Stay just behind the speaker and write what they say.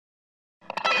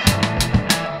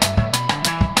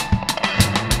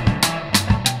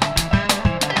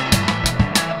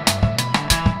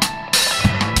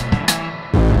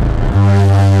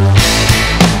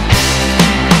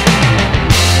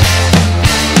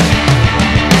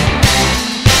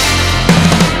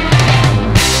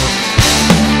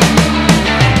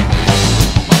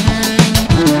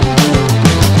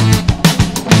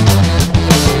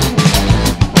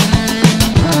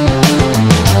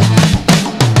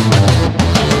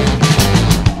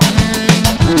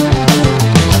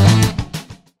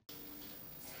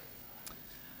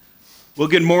Well,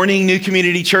 good morning, New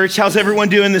Community Church. How's everyone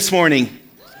doing this morning?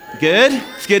 Good?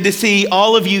 It's good to see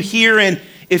all of you here. And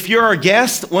if you're our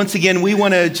guest, once again, we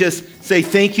want to just say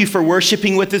thank you for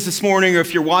worshiping with us this morning. Or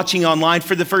if you're watching online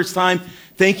for the first time,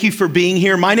 thank you for being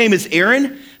here. My name is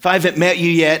Aaron, if I haven't met you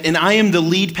yet, and I am the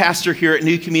lead pastor here at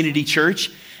New Community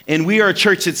Church. And we are a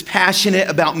church that's passionate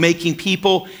about making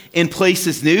people and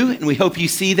places new. And we hope you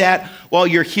see that while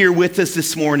you're here with us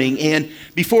this morning. And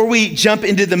before we jump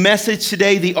into the message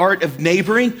today, the art of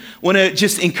neighboring, I want to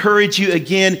just encourage you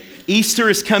again, Easter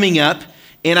is coming up.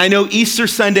 And I know Easter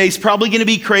Sunday is probably going to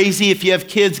be crazy if you have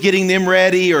kids getting them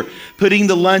ready or putting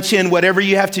the lunch in, whatever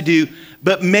you have to do.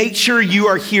 But make sure you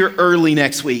are here early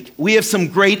next week. We have some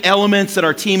great elements that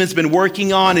our team has been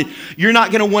working on, and you're not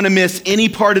going to want to miss any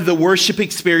part of the worship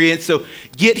experience. So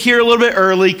get here a little bit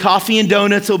early. Coffee and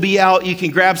donuts will be out. You can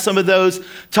grab some of those,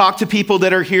 talk to people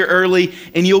that are here early,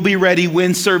 and you'll be ready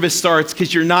when service starts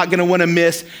because you're not going to want to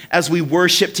miss as we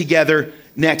worship together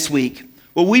next week.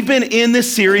 Well, we've been in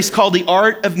this series called The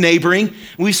Art of Neighboring.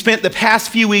 We've spent the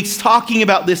past few weeks talking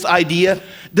about this idea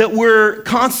that we're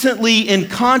constantly in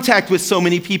contact with so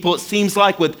many people, it seems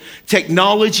like, with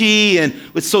technology and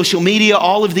with social media,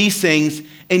 all of these things,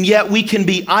 and yet we can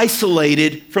be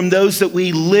isolated from those that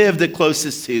we live the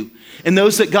closest to and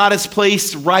those that God has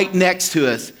placed right next to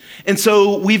us. And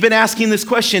so we've been asking this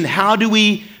question, how do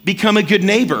we become a good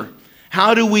neighbor?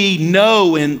 How do we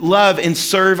know and love and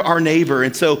serve our neighbor?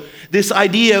 And so this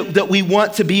idea that we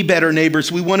want to be better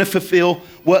neighbors, we want to fulfill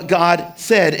what God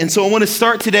said. And so I want to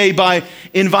start today by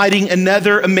inviting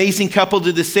another amazing couple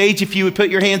to the stage. If you would put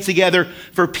your hands together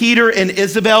for Peter and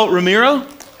Isabel Ramiro.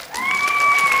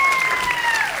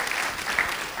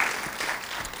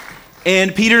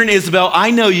 And Peter and Isabel,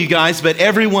 I know you guys, but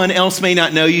everyone else may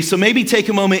not know you. So maybe take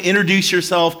a moment, introduce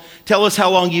yourself, tell us how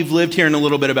long you've lived here and a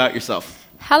little bit about yourself.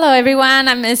 Hello, everyone.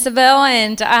 I'm Isabel,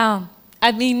 and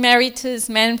I've been married to this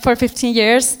man for 15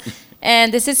 years.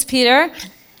 And this is Peter.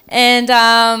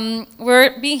 And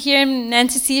we're been here in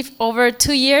Nancy over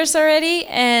 2 years already.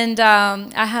 And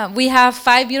we have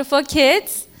 5 beautiful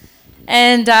kids.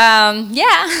 And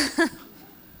yeah.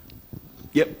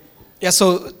 Yep. Yeah,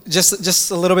 so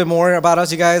just a little bit more about us,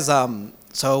 you guys.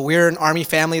 So we're an Army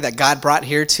family that God brought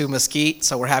here to Mesquite.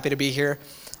 So we're happy to be here.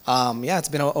 It's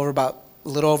been a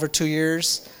little over 2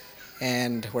 years,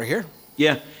 and we're here.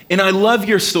 Yeah, and I love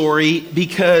your story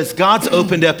because God's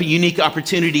opened up a unique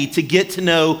opportunity to get to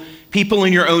know people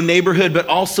in your own neighborhood, but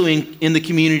also in the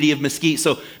community of Mesquite.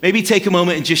 So maybe take a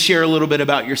moment and just share a little bit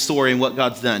about your story and what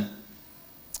God's done.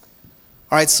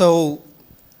 All right, so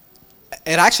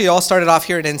it actually all started off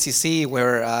here at NCC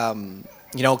where,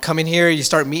 coming here, you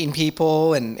start meeting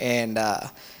people, and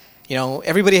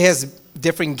everybody has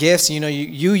different gifts.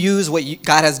 You use what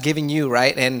God has given you,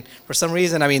 right? And for some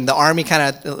reason, the Army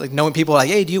kind of, like, knowing people like,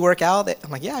 hey, do you work out?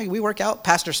 I'm like, yeah, we work out.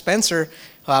 Pastor Spencer,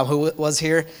 who was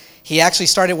here, he actually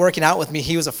started working out with me.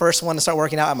 He was the first one to start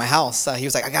working out at my house. He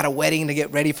was like, I got a wedding to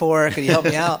get ready for. Could you help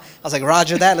me out? I was like,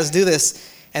 Roger that, let's do this.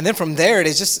 And then from there,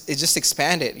 it just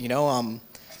expanded,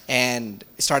 and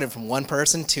it started from 1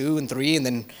 person, 2 and 3, and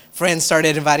then friends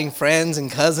started inviting friends and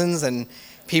cousins, and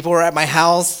people were at my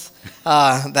house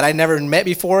that I never met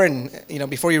before, and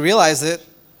before you realize it,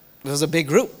 it was a big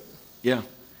group. Yeah.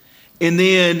 And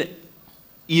then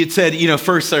you'd said,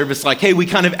 first service, like, hey, we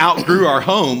kind of outgrew our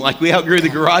home, like we outgrew the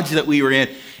garage that we were in.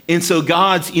 And so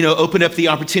God's, opened up the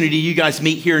opportunity. You guys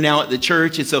meet here now at the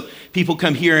church, and so people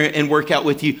come here and work out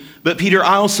with you. But Peter,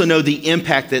 I also know the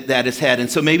impact that has had. And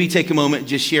so maybe take a moment and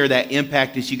just share that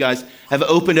impact as you guys have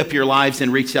opened up your lives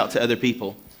and reached out to other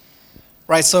people.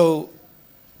 Right, so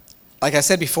like I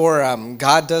said before,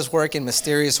 God does work in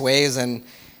mysterious ways, and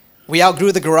we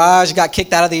outgrew the garage, got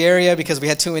kicked out of the area because we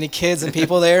had too many kids and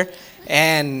people there,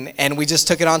 and we just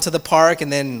took it onto the park,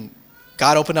 and then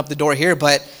God opened up the door here.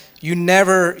 But you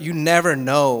never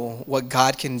know what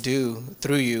God can do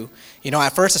through you. At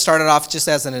first it started off just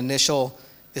as an initial,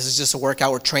 this is just a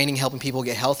workout, we're training, helping people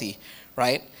get healthy,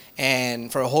 right?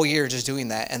 And for a whole year just doing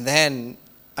that. And then,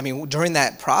 during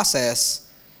that process,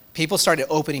 people started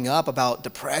opening up about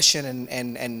depression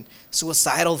and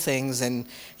suicidal things, and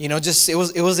it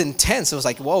was intense. It was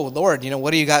like, whoa, Lord, what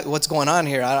do you got? What's going on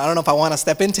here? I don't know if I want to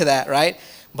step into that, right?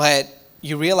 But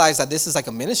you realize that this is like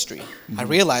a ministry.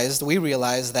 Mm-hmm. We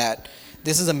realized that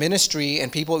this is a ministry,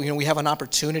 and people, we have an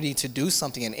opportunity to do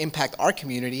something and impact our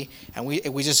community, and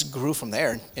we just grew from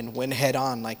there and went head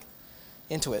on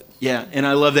into it. Yeah, and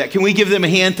I love that. Can we give them a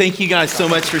hand? Thank you guys so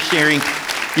much for sharing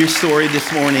your story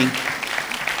this morning.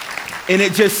 And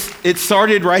it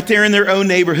started right there in their own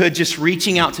neighborhood, just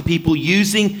reaching out to people,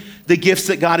 using the gifts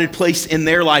that God had placed in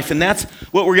their life. And that's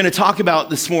what we're going to talk about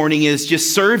this morning, is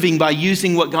just serving by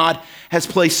using what God has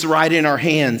placed right in our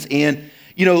hands. And,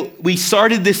 you know, we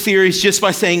started this series just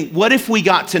by saying, what if we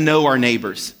got to know our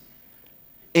neighbors?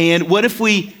 And what if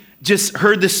we just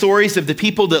heard the stories of the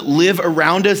people that live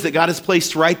around us that God has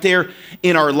placed right there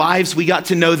in our lives? We got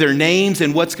to know their names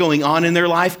and what's going on in their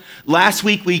life. Last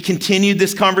week, we continued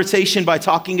this conversation by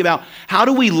talking about how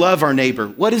do we love our neighbor?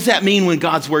 What does that mean when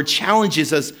God's word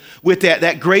challenges us with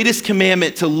that greatest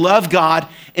commandment to love God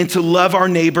and to love our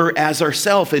neighbor as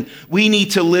ourselves? And we need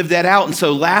to live that out. And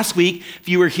so last week, if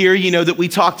you were here, you know that we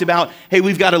talked about, hey,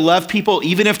 we've got to love people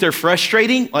even if they're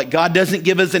frustrating. Like, God doesn't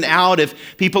give us an out.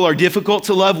 If people are difficult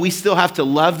to love, we still have to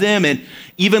love them, and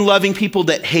even loving people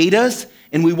that hate us.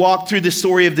 And we walked through the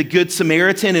story of the Good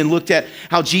Samaritan and looked at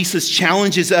how Jesus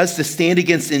challenges us to stand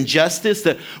against injustice,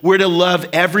 that we're to love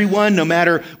everyone no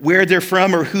matter where they're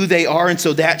from or who they are. And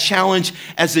so that challenge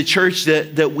as a church,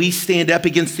 that we stand up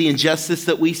against the injustice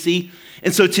that we see.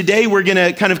 And so today we're going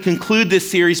to kind of conclude this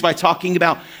series by talking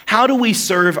about how do we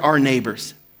serve our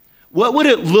neighbors? What would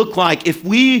it look like if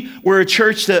we were a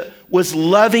church that was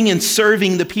loving and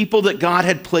serving the people that God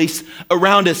had placed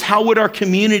around us? How would our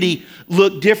community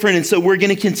look different? And so we're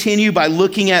going to continue by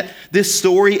looking at this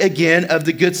story again of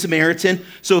the Good Samaritan.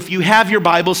 So if you have your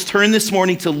Bibles, turn this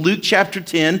morning to Luke chapter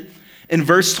 10 and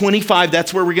verse 25.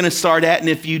 That's where we're going to start at. And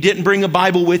if you didn't bring a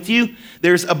Bible with you,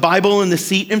 there's a Bible in the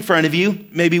seat in front of you,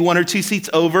 maybe one or two seats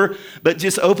over. But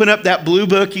just open up that blue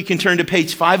book. You can turn to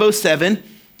page 507.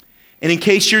 And in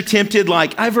case you're tempted,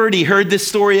 like, I've already heard this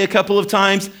story a couple of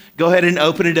times, go ahead and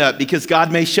open it up, because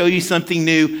God may show you something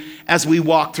new as we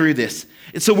walk through this.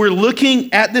 And so we're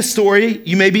looking at this story.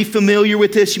 You may be familiar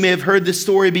with this. You may have heard this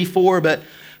story before, but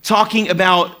talking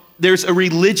about there's a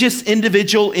religious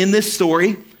individual in this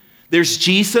story. There's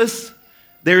Jesus.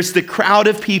 There's the crowd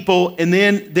of people. And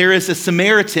then there is a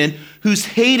Samaritan who's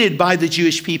hated by the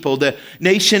Jewish people. The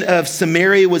nation of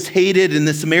Samaria was hated, and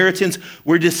the Samaritans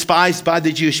were despised by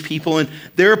the Jewish people. And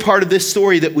they're a part of this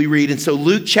story that we read. And so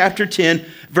Luke chapter 10,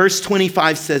 verse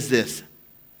 25 says this: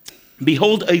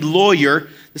 Behold, a lawyer,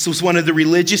 this was one of the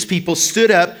religious people,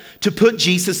 stood up to put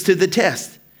Jesus to the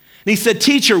test. And he said,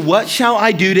 Teacher, what shall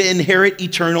I do to inherit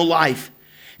eternal life?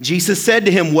 Jesus said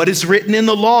to him, What is written in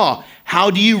the law? How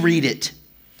do you read it?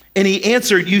 And he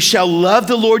answered, You shall love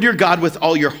the Lord your God with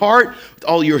all your heart, with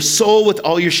all your soul, with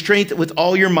all your strength, with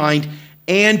all your mind,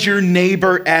 and your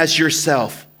neighbor as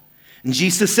yourself. And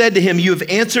Jesus said to him, You have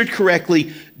answered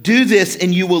correctly. Do this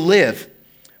and you will live.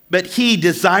 But he,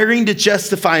 desiring to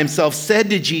justify himself,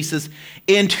 said to Jesus,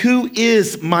 And who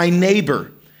is my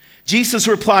neighbor? Jesus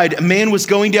replied, A man was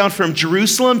going down from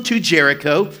Jerusalem to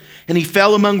Jericho, and he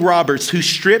fell among robbers, who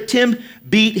stripped him,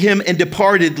 beat him, and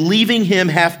departed, leaving him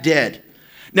half dead.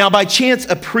 Now, by chance,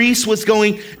 a priest was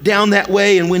going down that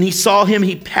way, and when he saw him,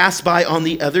 he passed by on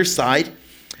the other side.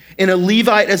 And a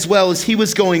Levite, as well as he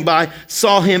was going by,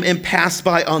 saw him and passed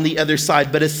by on the other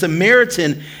side. But a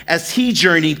Samaritan, as he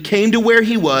journeyed, came to where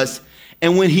he was,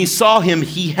 and when he saw him,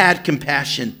 he had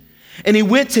compassion. And he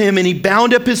went to him, and he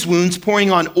bound up his wounds,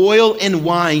 pouring on oil and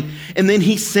wine. And then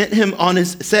he set him on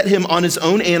his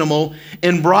own animal,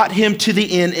 and brought him to the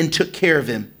inn, and took care of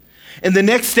him. And the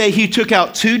next day he took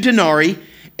out 2 denarii,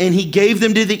 and he gave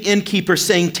them to the innkeeper,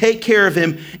 saying, Take care of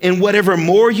him, and whatever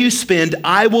more you spend,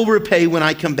 I will repay when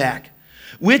I come back.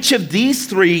 Which of these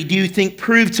 3 do you think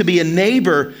proved to be a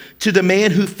neighbor to the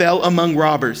man who fell among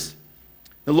robbers?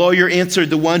 The lawyer answered,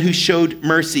 The one who showed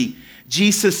mercy.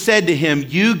 Jesus said to him,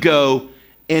 You go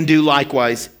and do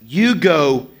likewise. You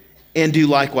go and do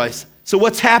likewise. So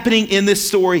what's happening in this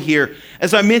story here?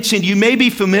 As I mentioned, you may be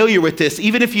familiar with this.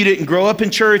 Even if you didn't grow up in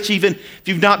church, even if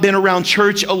you've not been around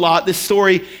church a lot, this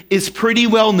story is pretty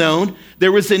well known.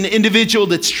 There was an individual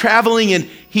that's traveling, and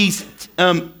he's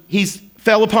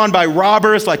fell upon by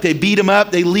robbers. Like, they beat him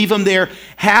up. They leave him there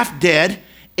half dead.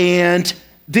 And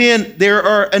then there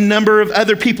are a number of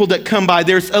other people that come by.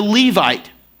 There's a Levite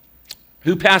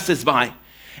who passes by.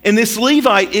 And this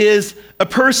Levite is a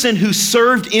person who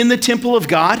served in the temple of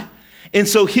God. And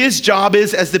so his job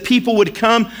is, as the people would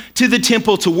come to the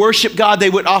temple to worship God, they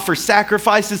would offer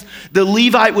sacrifices. The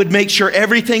Levite would make sure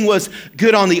everything was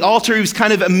good on the altar. He was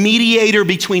kind of a mediator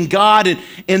between God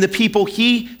and the people.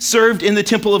 He served in the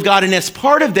temple of God. And as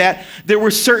part of that, there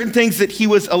were certain things that he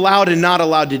was allowed and not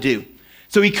allowed to do.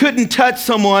 So he couldn't touch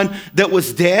someone that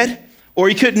was dead, or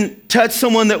he couldn't touch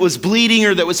someone that was bleeding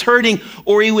or that was hurting,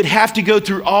 or he would have to go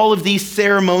through all of these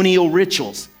ceremonial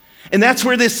rituals. And that's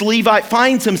where this Levite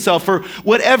finds himself for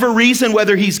whatever reason,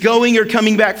 whether he's going or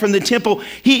coming back from the temple.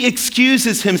 He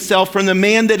excuses himself from the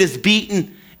man that is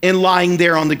beaten and lying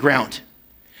there on the ground.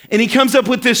 And he comes up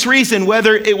with this reason,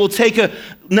 whether it will take a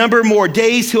number more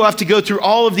days, he'll have to go through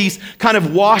all of these kind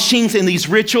of washings and these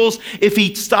rituals if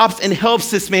he stops and helps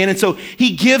this man. And so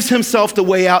he gives himself the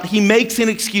way out. He makes an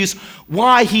excuse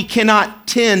why he cannot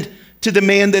tend to the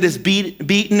man that is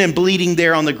beaten and bleeding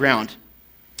there on the ground.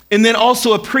 And then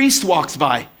also a priest walks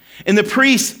by. And the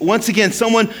priest, once again,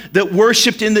 someone that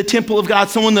worshiped in the temple of God,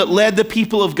 someone that led the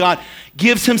people of God,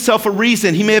 gives himself a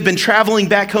reason. He may have been traveling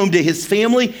back home to his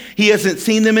family. He hasn't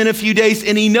seen them in a few days,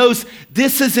 and he knows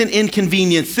this is an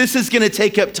inconvenience. This is going to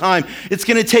take up time. It's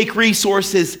going to take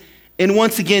resources. And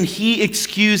once again, he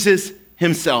excuses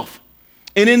himself.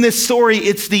 And in this story,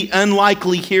 it's the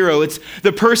unlikely hero. It's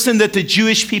the person that the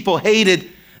Jewish people hated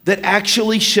that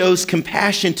actually shows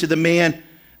compassion to the man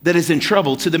that is in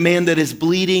trouble, to the man that is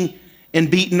bleeding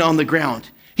and beaten on the ground.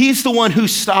 He's the one who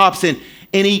stops and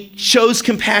he shows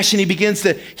compassion. He begins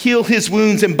to heal his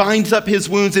wounds and binds up his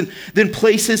wounds and then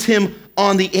places him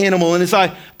on the animal. And as I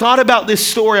thought about this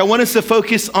story, I want us to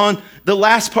focus on the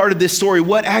last part of this story,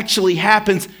 what actually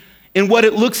happens and what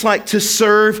it looks like to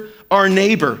serve our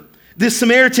neighbor. This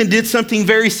Samaritan did something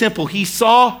very simple. He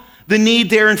saw the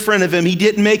need there in front of him. He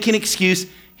didn't make an excuse.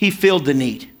 He filled the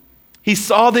need. He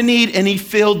saw the need and he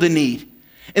filled the need.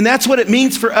 And that's what it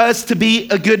means for us to be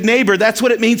a good neighbor. That's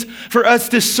what it means for us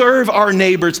to serve our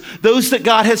neighbors. Those that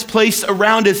God has placed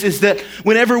around us, is that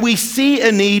whenever we see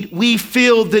a need, we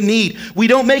fill the need. We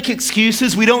don't make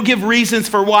excuses. We don't give reasons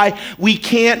for why we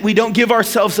can't. We don't give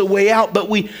ourselves a way out, but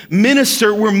we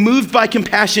minister. We're moved by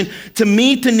compassion to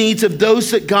meet the needs of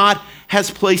those that God has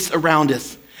placed around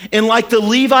us. And like the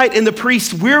Levite and the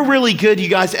priest, we're really good, you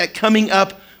guys, at coming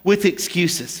up with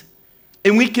excuses.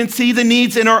 And we can see the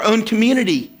needs in our own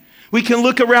community. We can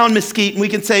look around Mesquite and we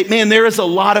can say, man, there is a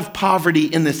lot of poverty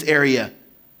in this area.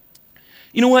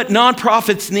 You know what?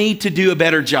 Nonprofits need to do a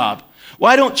better job.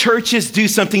 Why don't churches do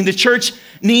something? The church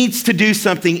needs to do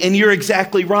something. And you're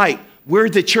exactly right. We're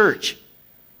the church.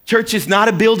 Church is not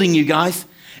a building, you guys.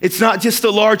 It's not just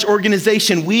a large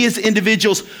organization. We as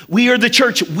individuals, we are the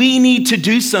church. We need to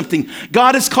do something.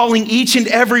 God is calling each and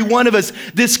every one of us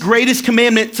this greatest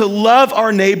commandment to love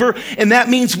our neighbor, and that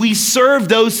means we serve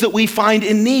those that we find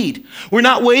in need. We're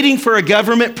not waiting for a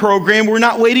government program. We're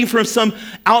not waiting for some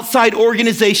outside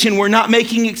organization. We're not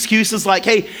making excuses like,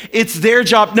 hey, it's their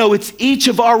job. No, it's each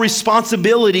of our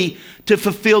responsibility to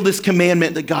fulfill this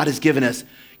commandment that God has given us.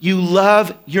 You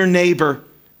love your neighbor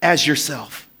as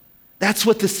yourself. That's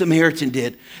what the Samaritan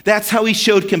did. That's how he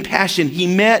showed compassion. He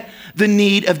met the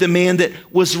need of the man that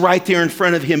was right there in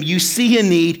front of him. You see a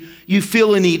need, you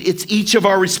feel a need. It's each of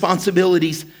our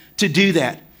responsibilities to do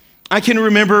that. I can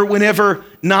remember whenever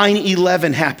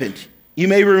 9/11 happened. You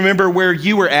may remember where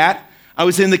you were at. I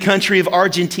was in the country of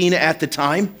Argentina at the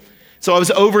time. So I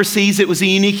was overseas. It was a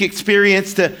unique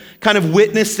experience to kind of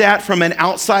witness that from an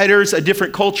outsider's, a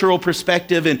different cultural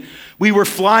perspective. And we were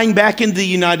flying back into the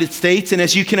United States. And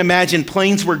as you can imagine,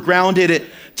 planes were grounded. It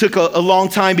took a long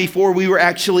time before we were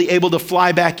actually able to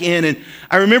fly back in. And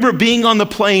I remember being on the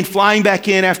plane, flying back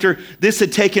in after this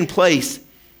had taken place.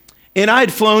 And I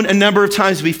had flown a number of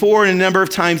times before and a number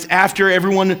of times after.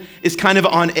 Everyone is kind of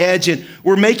on edge. And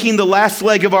we're making the last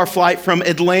leg of our flight from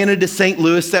Atlanta to St.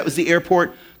 Louis. That was the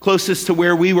airport closest to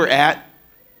where we were at,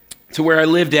 to where I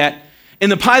lived at.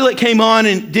 And the pilot came on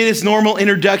and did his normal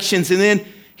introductions. And then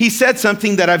he said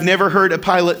something that I've never heard a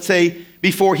pilot say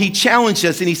before. He challenged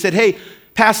us and he said, hey,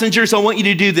 passengers, I want you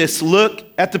to do this. Look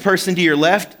at the person to your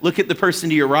left. Look at the person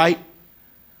to your right.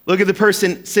 Look at the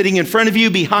person sitting in front of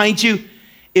you, behind you.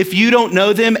 If you don't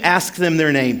know them, ask them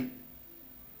their name.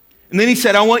 And then he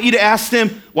said, I want you to ask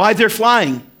them why they're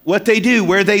flying, what they do,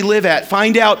 where they live at.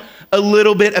 Find out a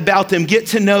little bit about them, get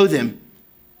to know them.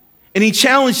 And he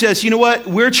challenged us, you know what?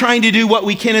 We're trying to do what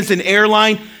we can as an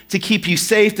airline to keep you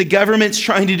safe. The government's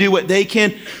trying to do what they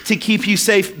can to keep you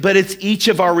safe, but it's each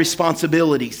of our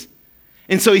responsibilities.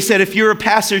 And so he said, if you're a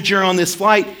passenger on this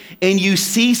flight and you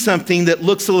see something that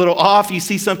looks a little off, you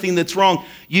see something that's wrong,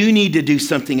 you need to do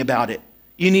something about it.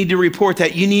 You need to report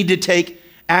that. You need to take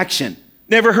action.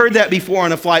 Never heard that before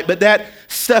on a flight, but that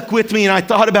stuck with me, and I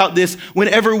thought about this.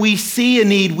 Whenever we see a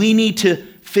need, we need to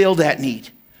fill that need.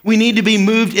 We need to be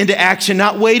moved into action,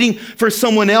 not waiting for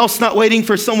someone else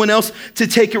to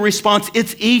take a response.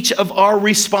 It's each of our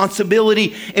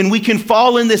responsibility, and we can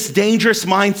fall in this dangerous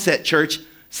mindset, church.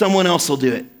 Someone else will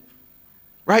do it,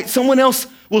 right? Someone else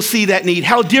will see that need?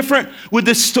 How different would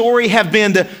the story have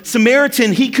been? The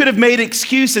Samaritan, he could have made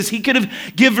excuses. He could have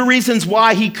given reasons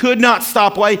why he could not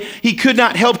stop, why he could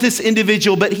not help this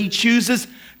individual, but he chooses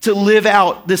to live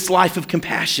out this life of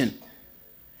compassion.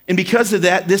 And because of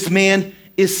that, this man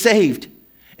is saved.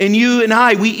 And you and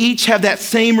I, we each have that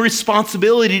same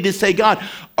responsibility to say, God,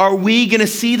 are we going to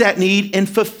see that need and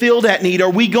fulfill that need?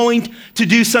 Are we going to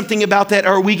do something about that?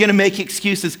 Or are we going to make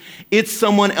excuses? It's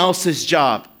someone else's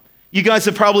job. You guys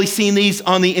have probably seen these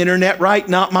on the internet, right?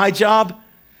 Not my job.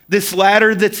 This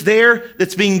ladder that's there,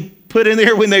 that's being put in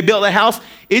there when they built the house,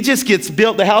 it just gets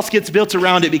built. The house gets built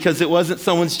around it because it wasn't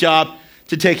someone's job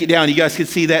to take it down. You guys can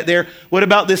see that there. What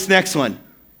about this next one?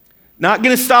 Not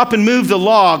going to stop and move the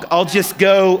log. I'll just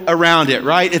go around it,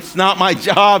 right? It's not my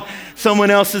job. Someone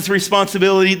else's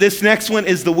responsibility. This next one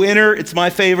is the winner. It's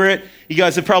my favorite. You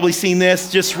guys have probably seen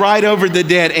this. Just right over the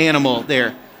dead animal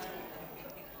there.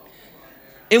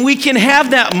 And we can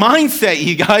have that mindset,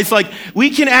 you guys. Like, we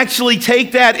can actually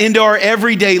take that into our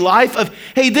everyday life of,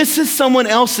 hey, this is someone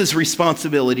else's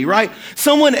responsibility, right?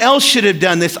 Someone else should have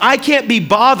done this. I can't be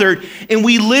bothered. And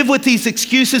we live with these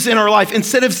excuses in our life.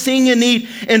 Instead of seeing a need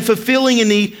and fulfilling a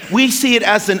need, we see it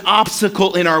as an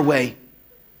obstacle in our way.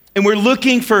 And we're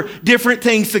looking for different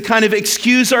things to kind of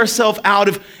excuse ourselves out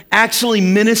of actually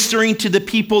ministering to the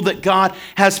people that God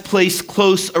has placed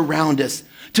close around us.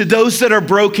 To those that are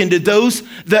broken, to those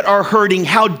that are hurting.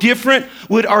 How different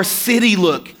would our city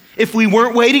look if we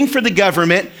weren't waiting for the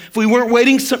government, if we weren't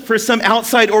waiting for some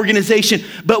outside organization,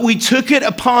 but we took it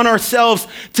upon ourselves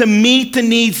to meet the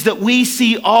needs that we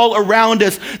see all around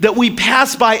us, that we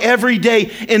pass by every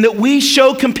day, and that we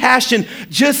show compassion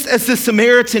just as the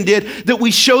Samaritan did, that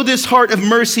we show this heart of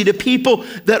mercy to people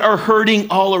that are hurting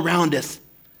all around us.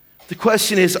 The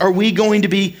question is, are we going to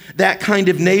be that kind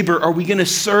of neighbor? Are we going to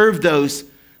serve those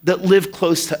that live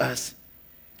close to us?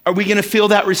 Are we going to feel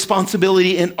that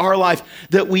responsibility in our life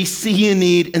that we see a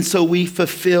need and so we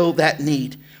fulfill that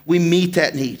need? We meet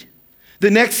that need. The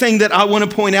next thing that I want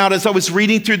to point out as I was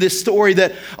reading through this story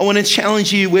that I want to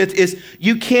challenge you with is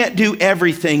you can't do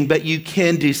everything, but you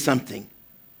can do something.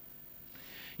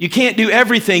 You can't do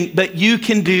everything, but you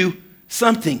can do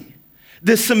something.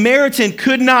 The Samaritan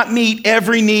could not meet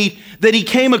every need that he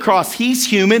came across. He's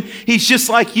human. He's just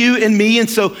like you and me. And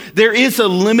so there is a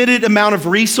limited amount of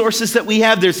resources that we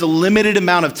have. There's a limited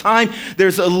amount of time.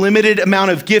 There's a limited amount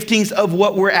of giftings of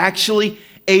what we're actually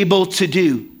able to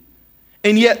do.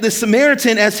 And yet the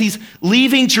Samaritan, as he's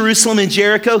leaving Jerusalem and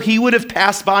Jericho, he would have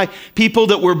passed by people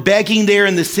that were begging there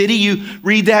in the city. You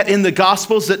read that in the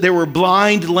Gospels, that there were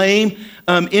blind, lame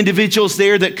individuals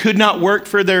there that could not work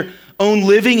for their own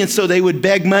living, and so they would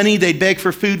beg money. They'd beg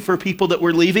for food for people that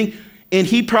were leaving. And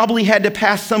he probably had to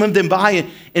pass some of them by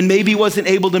and maybe wasn't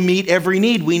able to meet every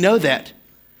need. We know that.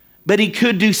 But he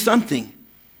could do something.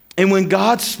 And when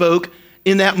God spoke,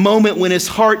 in that moment when his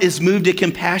heart is moved to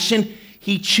compassion,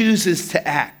 he chooses to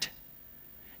act.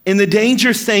 And the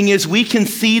dangerous thing is we can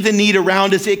see the need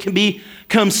around us. It can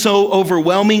become so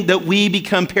overwhelming that we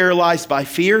become paralyzed by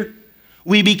fear.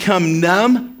 We become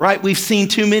numb, right? We've seen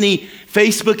too many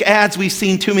Facebook ads. We've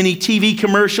seen too many TV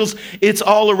commercials. It's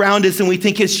all around us and we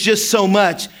think it's just so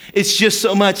much. It's just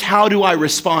so much. How do I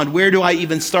respond? Where do I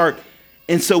even start?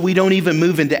 And so we don't even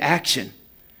move into action.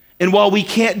 And while we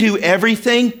can't do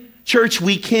everything, church,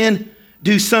 we can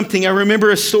do something. I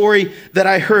remember a story that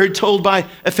I heard told by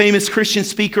a famous Christian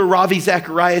speaker, Ravi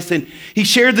Zacharias, and he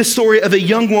shared the story of a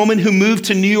young woman who moved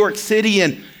to New York City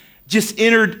and just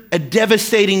entered a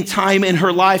devastating time in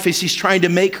her life as she's trying to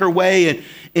make her way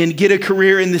and get a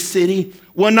career in the city.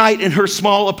 One night in her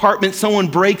small apartment, someone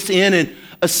breaks in and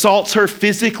assaults her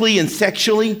physically and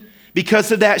sexually.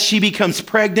 Because of that, she becomes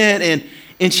pregnant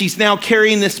and she's now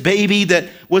carrying this baby that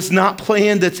was not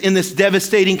planned, that's in this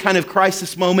devastating kind of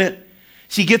crisis moment.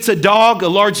 She gets a dog, a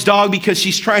large dog, because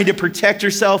she's trying to protect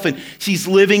herself and she's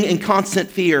living in constant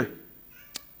fear.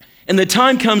 And the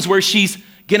time comes where she's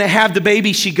gonna have the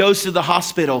baby. She goes to the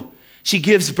hospital. She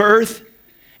gives birth.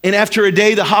 And after a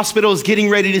day, the hospital is getting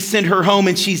ready to send her home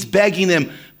and she's begging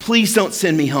them, please don't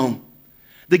send me home.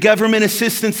 The government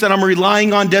assistance that I'm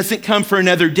relying on doesn't come for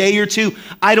another day or two.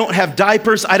 I don't have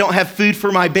diapers. I don't have food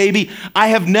for my baby. I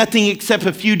have nothing except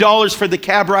a few dollars for the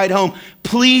cab ride home.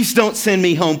 Please don't send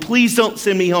me home. Please don't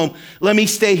send me home. Let me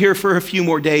stay here for a few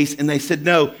more days. And they said,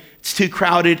 no, it's too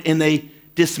crowded. And they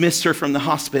dismissed her from the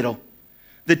hospital.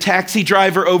 The taxi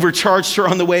driver overcharged her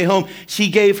on the way home. She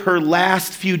gave her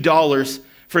last few dollars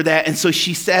for that. And so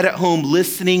she sat at home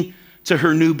listening to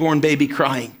her newborn baby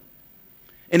crying.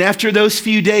 And after those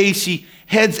few days, she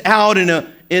heads out in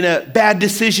a bad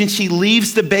decision. She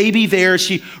leaves the baby there.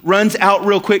 She runs out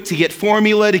real quick to get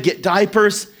formula, to get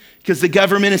diapers. because the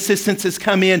government assistance has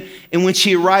come in, and when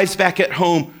she arrives back at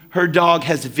home, her dog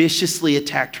has viciously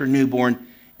attacked her newborn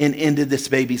and ended this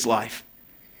baby's life.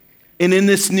 And in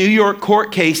this New York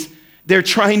court case, they're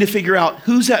trying to figure out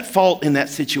who's at fault in that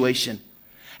situation.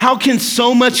 How can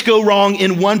so much go wrong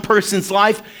in one person's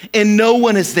life and no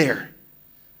one is there?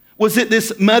 Was it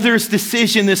this mother's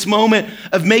decision, this moment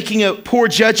of making a poor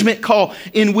judgment call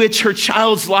in which her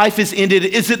child's life is ended?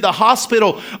 Is it the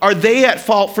hospital? Are they at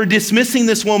fault for dismissing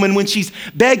this woman when she's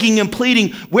begging and pleading?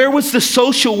 Where was the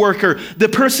social worker, the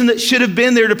person that should have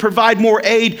been there to provide more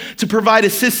aid, to provide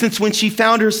assistance when she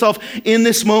found herself in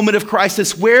this moment of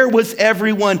crisis? Where was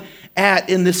everyone at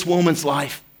in this woman's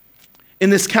life?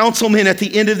 And this councilman at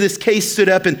the end of this case stood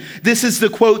up, and this is the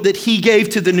quote that he gave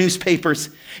to the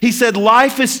newspapers. He said,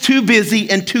 "Life is too busy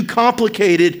and too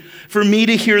complicated for me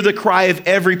to hear the cry of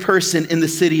every person in the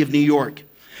city of New York.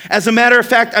 As a matter of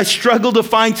fact, I struggle to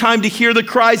find time to hear the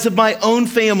cries of my own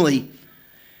family.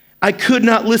 I could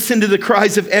not listen to the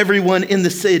cries of everyone in the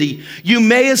city. You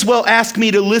may as well ask me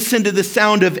to listen to the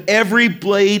sound of every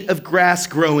blade of grass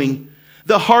growing,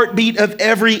 the heartbeat of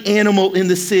every animal in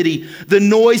the city. The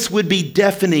noise would be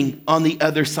deafening on the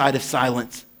other side of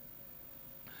silence."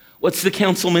 What's the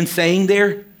councilman saying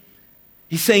there?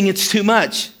 He's saying it's too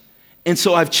much, and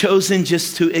so I've chosen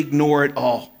just to ignore it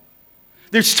all.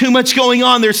 There's too much going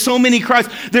on. There's so many cries.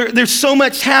 There's so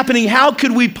much happening. How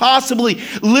could we possibly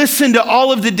listen to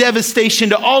all of the devastation,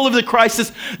 to all of the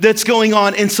crisis that's going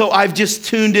on? And so I've just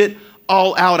tuned it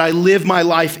all out. I live my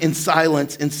life in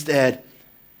silence instead.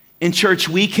 In church,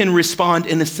 we can respond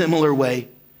in a similar way.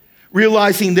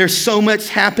 Realizing there's so much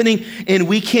happening and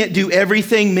we can't do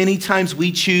everything, many times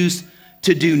we choose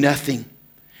to do nothing.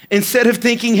 Instead of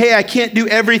thinking, hey, I can't do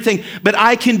everything, but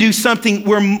I can do something,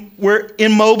 we're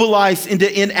immobilized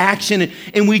into inaction,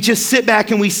 and we just sit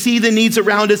back and we see the needs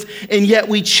around us, and yet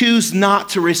we choose not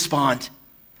to respond.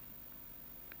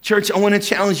 Church, I want to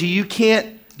challenge you. You can't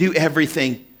do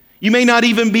everything. You may not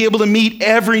even be able to meet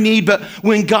every need, but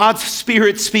when God's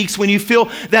Spirit speaks, when you feel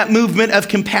that movement of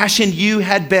compassion, you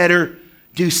had better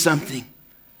do something.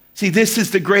 See, this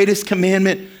is the greatest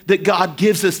commandment that God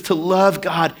gives us, to love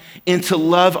God and to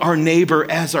love our neighbor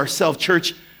as ourselves.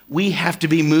 Church, we have to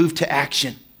be moved to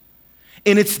action.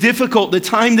 And it's difficult. The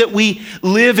time that we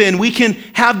live in, we can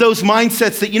have those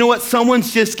mindsets that, you know what,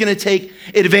 someone's just going to take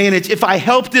advantage. If I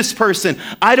help this person,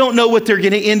 I don't know what they're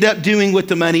going to end up doing with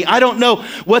the money. I don't know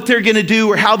what they're going to do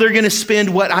or how they're going to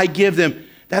spend what I give them.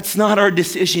 That's not our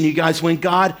decision, you guys. When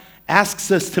God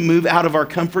asks us to move out of our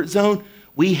comfort zone,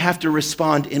 we have to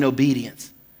respond in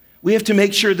obedience. We have to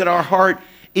make sure that our heart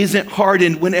isn't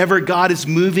hardened whenever God is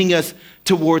moving us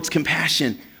towards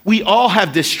compassion. We all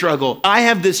have this struggle. I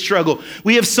have this struggle.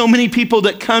 We have so many people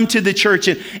that come to the church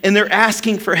and they're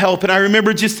asking for help. And I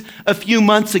remember just a few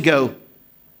months ago,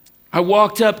 I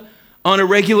walked up on a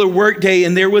regular work day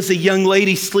and there was a young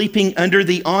lady sleeping under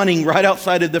the awning right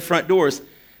outside of the front doors.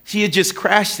 She had just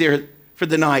crashed there for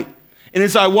the night. And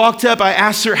as I walked up, I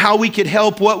asked her how we could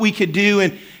help, what we could do.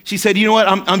 And she said, you know what,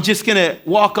 I'm just going to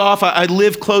walk off. I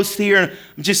live close here. And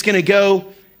I'm just going to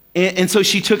go. And so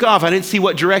she took off. I didn't see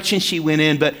what direction she went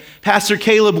in, but Pastor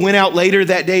Caleb went out later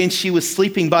that day and she was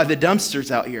sleeping by the dumpsters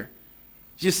out here.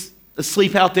 Just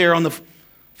asleep out there on the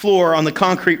floor, on the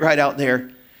concrete right out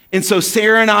there. And so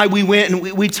Sarah and I, we went and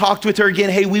we talked with her again.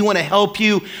 Hey, we want to help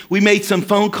you. We made some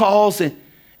phone calls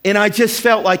and I just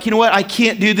felt like, you know what, I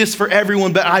can't do this for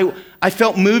everyone, but I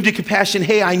felt moved to compassion.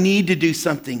 Hey, I need to do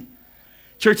something.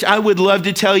 Church, I would love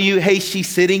to tell you, hey, she's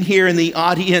sitting here in the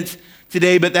audience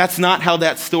today, but that's not how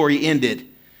that story ended.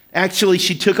 Actually,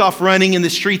 she took off running in the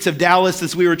streets of Dallas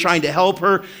as we were trying to help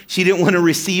her. She didn't want to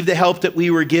receive the help that we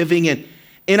were giving.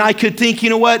 And I could think, you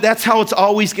know what, that's how it's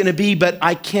always going to be, but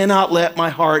I cannot let my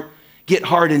heart get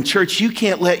hardened. Church, you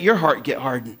can't let your heart get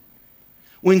hardened.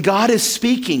 When God is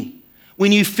speaking,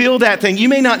 when you feel that thing, you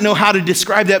may not know how to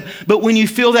describe that, but when you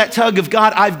feel that tug of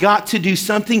God, I've got to do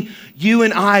something, you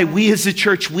and I, we as a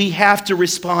church, we have to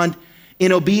respond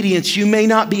in obedience. You may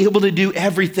not be able to do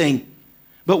everything,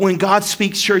 but when God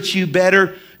speaks, church, you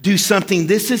better do something.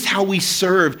 This is how we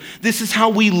serve. This is how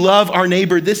we love our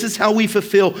neighbor. This is how we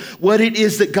fulfill what it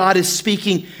is that God is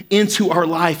speaking into our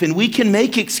life. And we can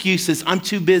make excuses. I'm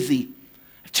too busy,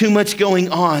 too much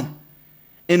going on.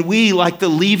 And we, like the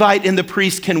Levite and the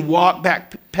priest, can walk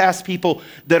back past people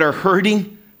that are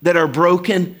hurting, that are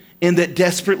broken, and that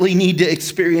desperately need to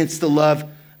experience the love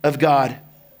of God.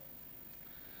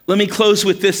 Let me close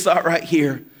with this thought right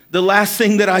here. The last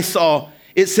thing that I saw,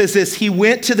 it says this: he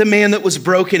went to the man that was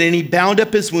broken and he bound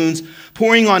up his wounds,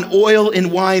 pouring on oil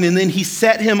and wine, and then he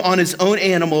set him on his own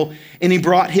animal and he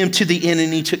brought him to the inn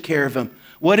and he took care of him.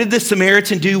 What did the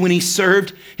Samaritan do when he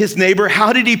served his neighbor?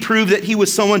 How did he prove that he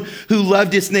was someone who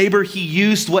loved his neighbor? He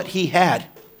used what he had.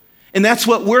 And that's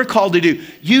what we're called to do.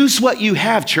 Use what you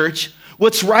have, church.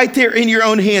 What's right there in your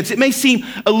own hands. It may seem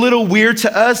a little weird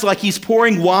to us, like he's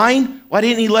pouring wine. Why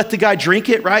didn't he let the guy drink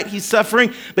it, right? He's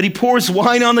suffering, but he pours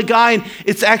wine on the guy, and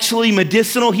it's actually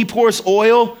medicinal. He pours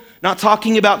oil, not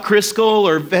talking about Crisco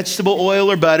or vegetable oil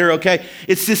or butter, okay?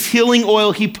 It's this healing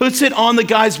oil. He puts it on the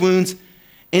guy's wounds,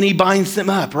 and he binds them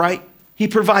up, right? He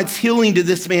provides healing to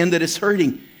this man that is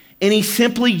hurting. And he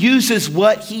simply uses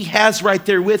what he has right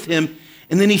there with him,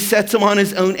 and then he sets him on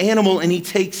his own animal, and he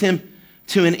takes him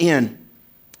to an inn.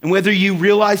 And whether you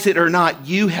realize it or not,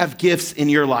 you have gifts in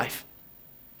your life.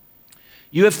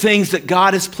 You have things that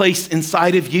God has placed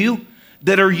inside of you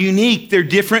that are unique. They're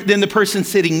different than the person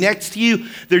sitting next to you.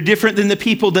 They're different than the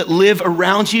people that live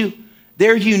around you.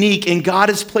 They're unique, and God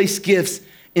has placed gifts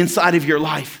inside of your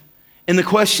life. And the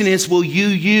question is, will you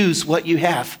use what you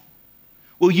have?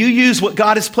 Will you use what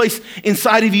God has placed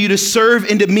inside of you to serve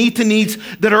and to meet the needs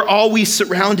that are always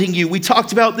surrounding you? We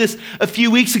talked about this a few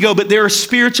weeks ago, but there are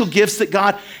spiritual gifts that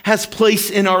God has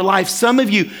placed in our life. Some of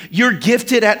you, you're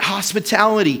gifted at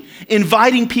hospitality,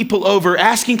 inviting people over,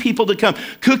 asking people to come,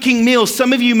 cooking meals.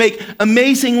 Some of you make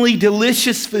amazingly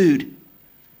delicious food.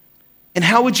 And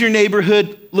how would your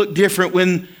neighborhood look different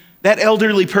when that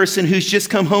elderly person who's just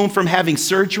come home from having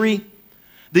surgery,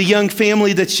 the young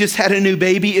family that's just had a new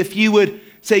baby, if you would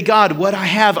say, God, what I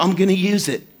have, I'm going to use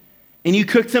it. And you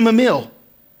cooked them a meal.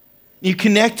 You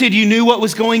connected, you knew what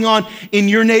was going on in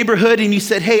your neighborhood, and you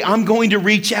said, hey, I'm going to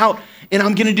reach out and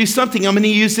I'm going to do something. I'm going to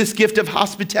use this gift of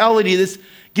hospitality, this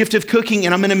gift of cooking,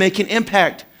 and I'm going to make an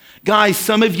impact. Guys,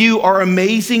 some of you are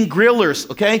amazing grillers,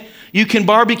 okay? You can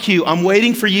barbecue. I'm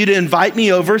waiting for you to invite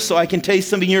me over so I can taste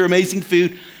some of your amazing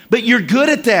food, but you're good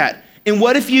at that. And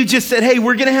what if you just said, hey,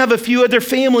 we're going to have a few other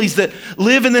families that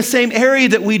live in the same area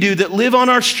that we do, that live on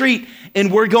our street,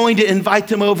 and we're going to invite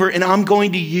them over, and I'm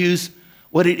going to use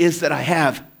what it is that I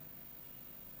have.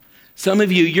 Some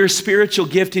of you, your spiritual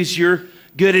gift is you're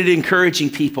good at encouraging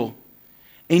people,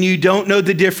 and you don't know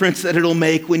the difference that it'll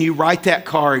make when you write that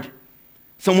card.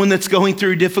 Someone that's going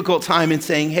through a difficult time and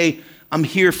saying, hey, I'm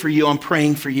here for you, I'm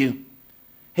praying for you.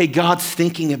 Hey, God's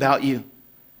thinking about you.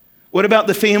 What about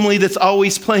the family that's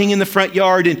always playing in the front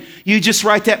yard and you just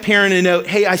write that parent a note,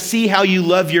 hey, I see how you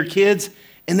love your kids,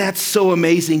 and that's so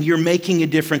amazing. You're making a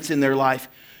difference in their life.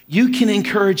 You can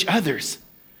encourage others.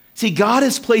 See, God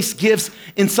has placed gifts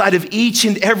inside of each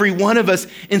and every one of us,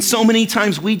 and so many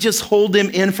times we just hold them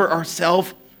in for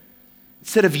ourselves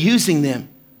instead of using them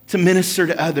to minister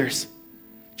to others.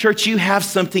 Church, you have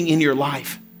something in your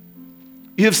life.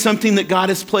 You have something that God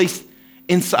has placed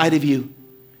inside of you.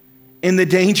 And the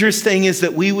dangerous thing is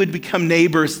that we would become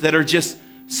neighbors that are just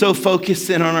so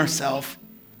focused in on ourselves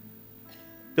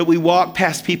that we walk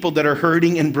past people that are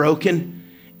hurting and broken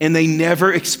and they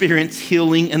never experience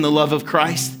healing and the love of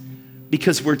Christ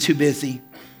because we're too busy.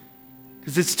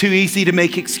 Because it's too easy to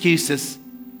make excuses.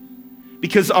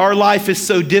 Because our life is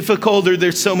so difficult or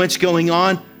there's so much going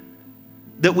on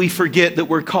that we forget that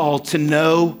we're called to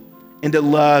know and to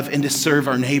love and to serve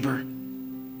our neighbor.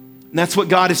 And that's what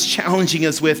God is challenging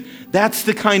us with. That's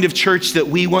the kind of church that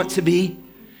we want to be,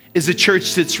 is a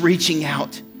church that's reaching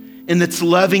out and that's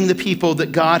loving the people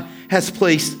that God has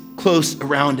placed close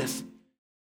around us.